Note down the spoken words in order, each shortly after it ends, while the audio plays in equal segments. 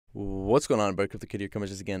What's going on, everybody? Crypto Kid here, coming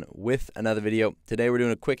just again with another video. Today we're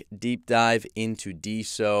doing a quick deep dive into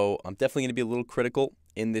DESO. I'm definitely going to be a little critical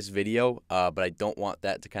in this video, but I don't want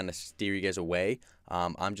that to kind of steer you guys away.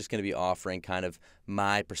 I'm just going to be offering kind of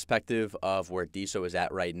my perspective of where DESO is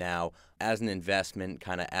at right now as an investment,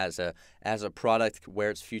 kind of as a product, where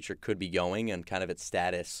its future could be going, and kind of its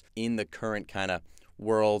status in the current kind of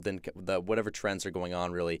world and whatever trends are going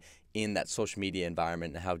on really in that social media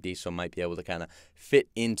environment, and how DESO might be able to kind of fit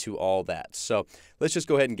into all that. So let's just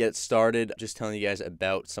go ahead and get started. Just telling you guys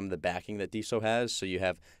about some of the backing that DESO has. So you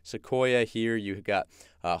have Sequoia here, you've got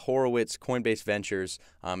Horowitz, Coinbase Ventures,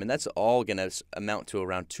 and that's all going to amount to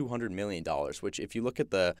around $200 million, which if you look at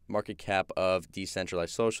the market cap of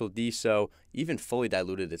decentralized social, DESO, even fully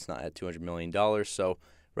diluted, it's not at $200 million. So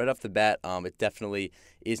right off the bat, it definitely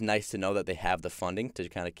is nice to know that they have the funding to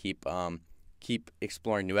kind of keep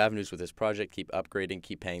exploring new avenues with this project, keep upgrading,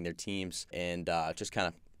 keep paying their teams, and just kind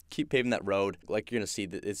of keep paving that road. Like you're going to see,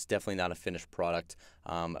 that it's definitely not a finished product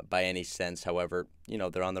by any sense. However, you know,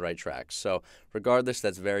 they're on the right track. So regardless,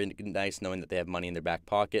 that's very nice knowing that they have money in their back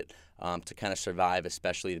pocket to kind of survive,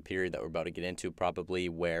 especially the period that we're about to get into, probably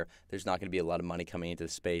where there's not going to be a lot of money coming into the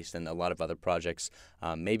space, and a lot of other projects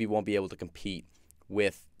maybe won't be able to compete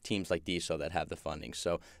with teams like DESO that have the funding.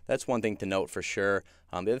 So that's one thing to note for sure.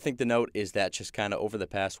 The other thing to note is that just kind of over the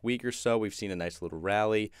past week or so, we've seen a nice little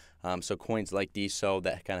rally. So coins like DESO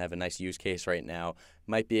that kind of have a nice use case right now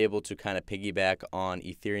might be able to kind of piggyback on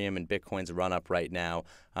Ethereum and Bitcoin's run up right now,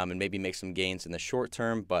 and maybe make some gains in the short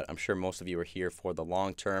term, but I'm sure most of you are here for the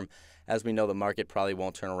long term. As we know, the market probably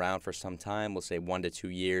won't turn around for some time, we'll say 1 to 2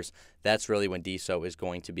 years. That's really when DESO is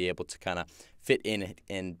going to be able to kind of fit in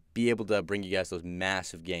and be able to bring you guys those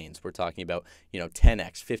massive gains. We're talking about,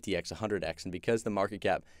 10x, 50x, 100x, and because the market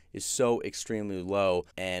cap is so extremely low,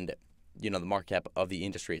 and the market cap of the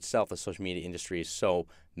industry itself, the social media industry, is so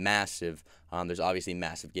massive, there's obviously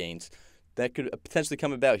massive gains that could potentially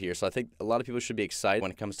come about here. So I think a lot of people should be excited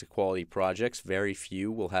when it comes to quality projects. Very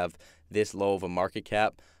few will have this low of a market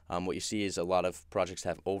cap. What you see is a lot of projects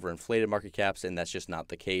have overinflated market caps, and that's just not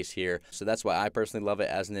the case here. So that's why I personally love it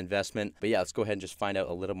as an investment. But yeah, let's go ahead and just find out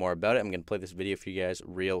a little more about it. I'm going to play this video for you guys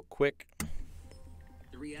real quick.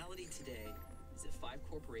 The reality today is that 5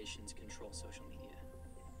 corporations control social media.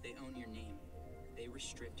 They own your name. They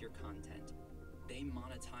restrict your content. They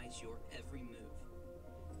monetize your every move.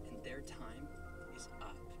 And their time is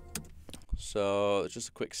up. So just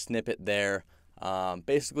a quick snippet there.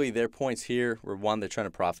 Basically, their points here were, one, they're trying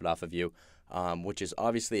to profit off of you, which is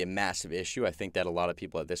obviously a massive issue. I think that a lot of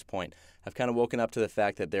people at this point have kind of woken up to the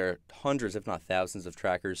fact that there are hundreds, if not thousands, of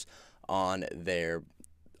trackers on their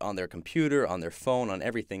computer, on their phone, on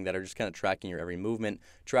everything, that are just kind of tracking your every movement,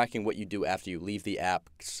 tracking what you do after you leave the app,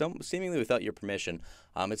 seemingly without your permission.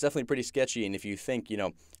 It's definitely pretty sketchy. And if you think,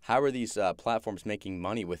 how are these platforms making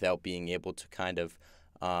money without being able to kind of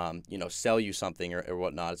sell you something or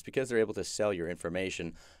whatnot? It's because they're able to sell your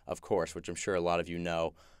information, of course, which I'm sure a lot of you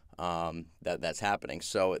know that's happening.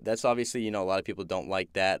 So that's obviously, a lot of people don't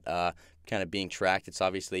like that kind of being tracked. It's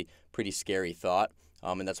obviously pretty scary thought.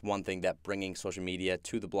 And that's one thing that bringing social media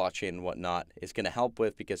to the blockchain and whatnot is going to help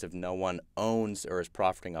with, because if no one owns or is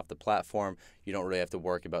profiting off the platform, you don't really have to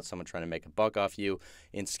worry about someone trying to make a buck off you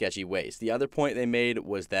in sketchy ways. The other point they made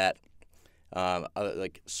was that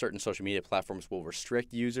like certain social media platforms will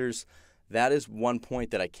restrict users. That is one point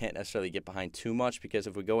that I can't necessarily get behind too much, because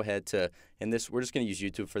if we go ahead to, and this, we're just going to use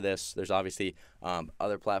YouTube for this. There's obviously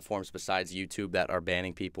other platforms besides YouTube that are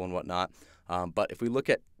banning people and whatnot. But if we look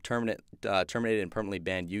at terminated and permanently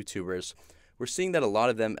banned YouTubers, we're seeing that a lot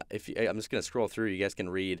of them, I'm just going to scroll through, you guys can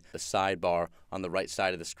read the sidebar on the right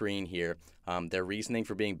side of the screen here, their reasoning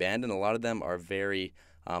for being banned, and a lot of them are very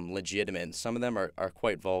legitimate. Some of them are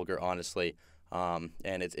quite vulgar, honestly. And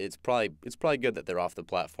it's probably good that they're off the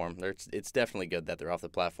platform. It's definitely good that they're off the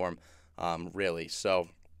platform, really. So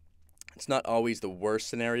it's not always the worst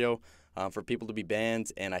scenario for people to be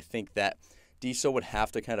banned, and I think that DESO would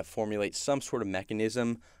have to kind of formulate some sort of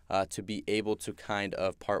mechanism to be able to kind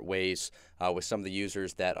of part ways with some of the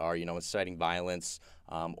users that are, inciting violence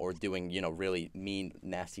or doing, really mean,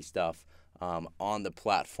 nasty stuff on the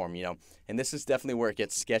platform, and this is definitely where it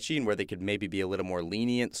gets sketchy and where they could maybe be a little more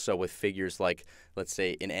lenient. So with figures like, let's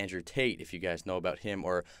say, an Andrew Tate, if you guys know about him,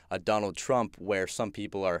 or a Donald Trump, where some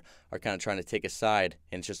people are kind of trying to take a side,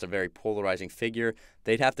 and it's just a very polarizing figure,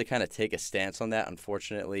 they'd have to kind of take a stance on that,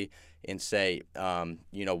 unfortunately, and say,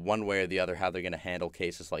 one way or the other, how they're going to handle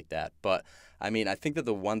cases like that. But I mean, I think that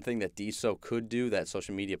the one thing that DESO could do that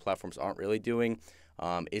social media platforms aren't really doing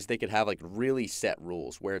is they could have like really set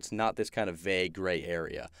rules where it's not this kind of vague gray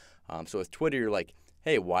area. So with Twitter, you're like,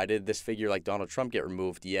 hey, why did this figure like Donald Trump get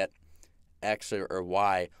removed, yet X or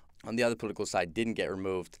Y on the other political side didn't get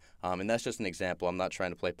removed. And that's just an example. I'm not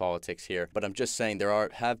trying to play politics here, but I'm just saying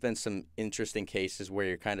have been some interesting cases where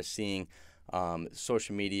you're kind of seeing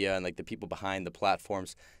social media and like the people behind the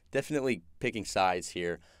platforms definitely picking sides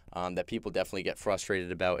here, that people definitely get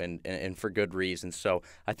frustrated about, and for good reason. So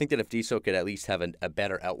I think that if DESO could at least have a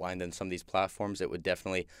better outline than some of these platforms, it would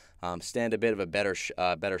definitely stand a bit of a better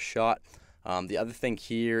shot. The other thing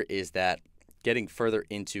here is that getting further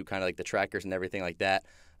into kind of like the trackers and everything like that,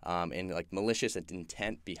 and like malicious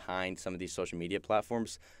intent behind some of these social media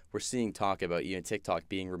platforms, we're seeing talk about even TikTok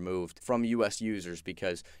being removed from U.S. users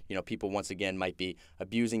because, people once again might be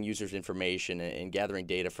abusing users' information and gathering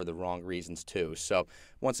data for the wrong reasons too. So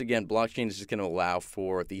once again, blockchain is just going to allow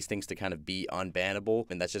for these things to kind of be unbannable,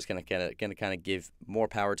 and that's just going to kind of give more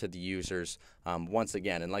power to the users once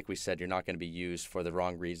again. And like we said, you're not going to be used for the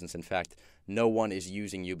wrong reasons. In fact, no one is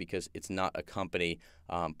using you because it's not a company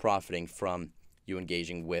profiting from you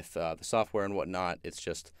engaging with the software and whatnot. It's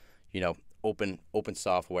just, open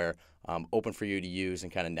software, open for you to use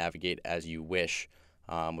and kind of navigate as you wish,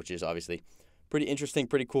 which is obviously pretty interesting,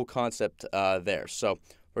 pretty cool concept there. So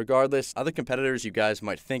regardless, other competitors you guys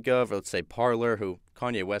might think of, let's say Parler, who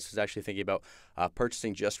Kanye West is actually thinking about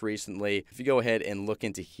purchasing just recently. If you go ahead and look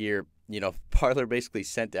into here, Parler basically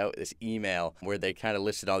sent out this email where they kind of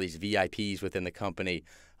listed all these VIPs within the company,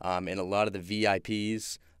 and a lot of the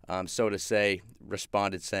VIPs, so to say,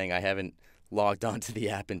 responded saying, I haven't logged onto the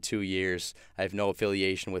app in 2 years. I have no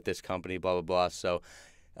affiliation with this company, blah, blah, blah. So,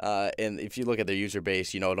 and if you look at their user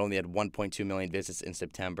base, it only had 1.2 million visits in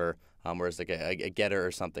September, whereas like a Getter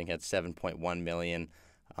or something had 7.1 million,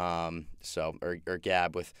 or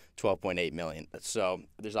Gab with 12.8 million. So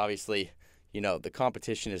there's obviously, the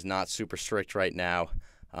competition is not super strict right now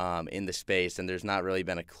in the space, and there's not really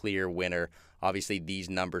been a clear winner. Obviously, these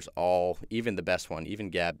numbers all, even the best one,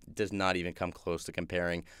 even Gab, does not even come close to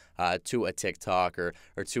comparing to a TikTok or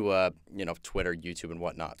to a, Twitter, YouTube, and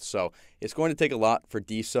whatnot. So it's going to take a lot for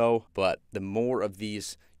DESO, but the more of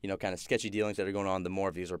these, kind of sketchy dealings that are going on, the more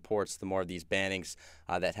of these reports, the more of these bannings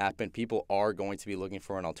that happen, people are going to be looking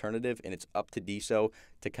for an alternative, and it's up to DESO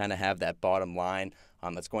to kind of have that bottom line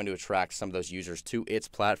that's going to attract some of those users to its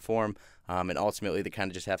platform, and ultimately they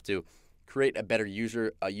kind of just have to create a better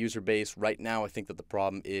user base. Right now, I think that the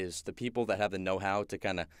problem is the people that have the know-how to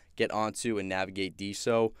kind of get onto and navigate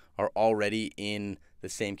DESO are already in the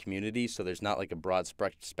same community, so there's not like a broad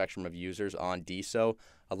spectrum of users on DESO.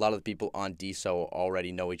 A lot of the people on DESO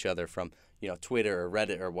already know each other from, Twitter or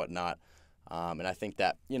Reddit or whatnot, and I think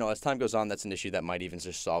that, as time goes on, that's an issue that might even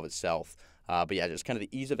just solve itself. But yeah, just kind of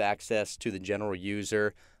the ease of access to the general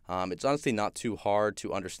user. It's honestly not too hard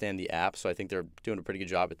to understand the app, so I think they're doing a pretty good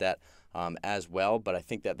job at that as well. But I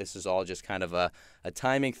think that this is all just kind of a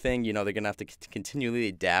timing thing. They're going to have to continually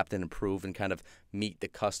adapt and improve and kind of meet the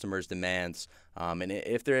customer's demands. And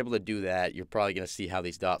if they're able to do that, you're probably going to see how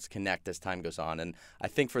these dots connect as time goes on. And I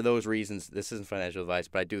think for those reasons, this isn't financial advice,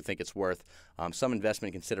 but I do think it's worth some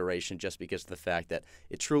investment consideration just because of the fact that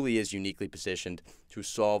it truly is uniquely positioned to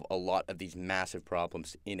solve a lot of these massive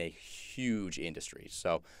problems in a huge industry.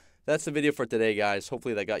 So that's the video for today, guys.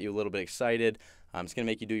 Hopefully that got you a little bit excited. It's going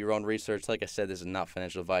to make you do your own research. Like I said, this is not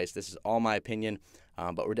financial advice. This is all my opinion,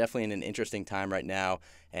 but we're definitely in an interesting time right now,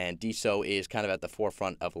 and DESO is kind of at the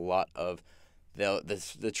forefront of a lot of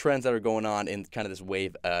the trends that are going on in kind of this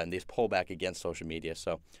wave and this pullback against social media.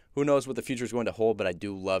 So who knows what the future is going to hold, but I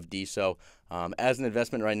do love DESO. As an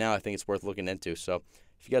investment right now, I think it's worth looking into. So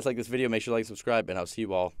if you guys like this video, make sure to like and subscribe, and I'll see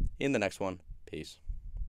you all in the next one. Peace.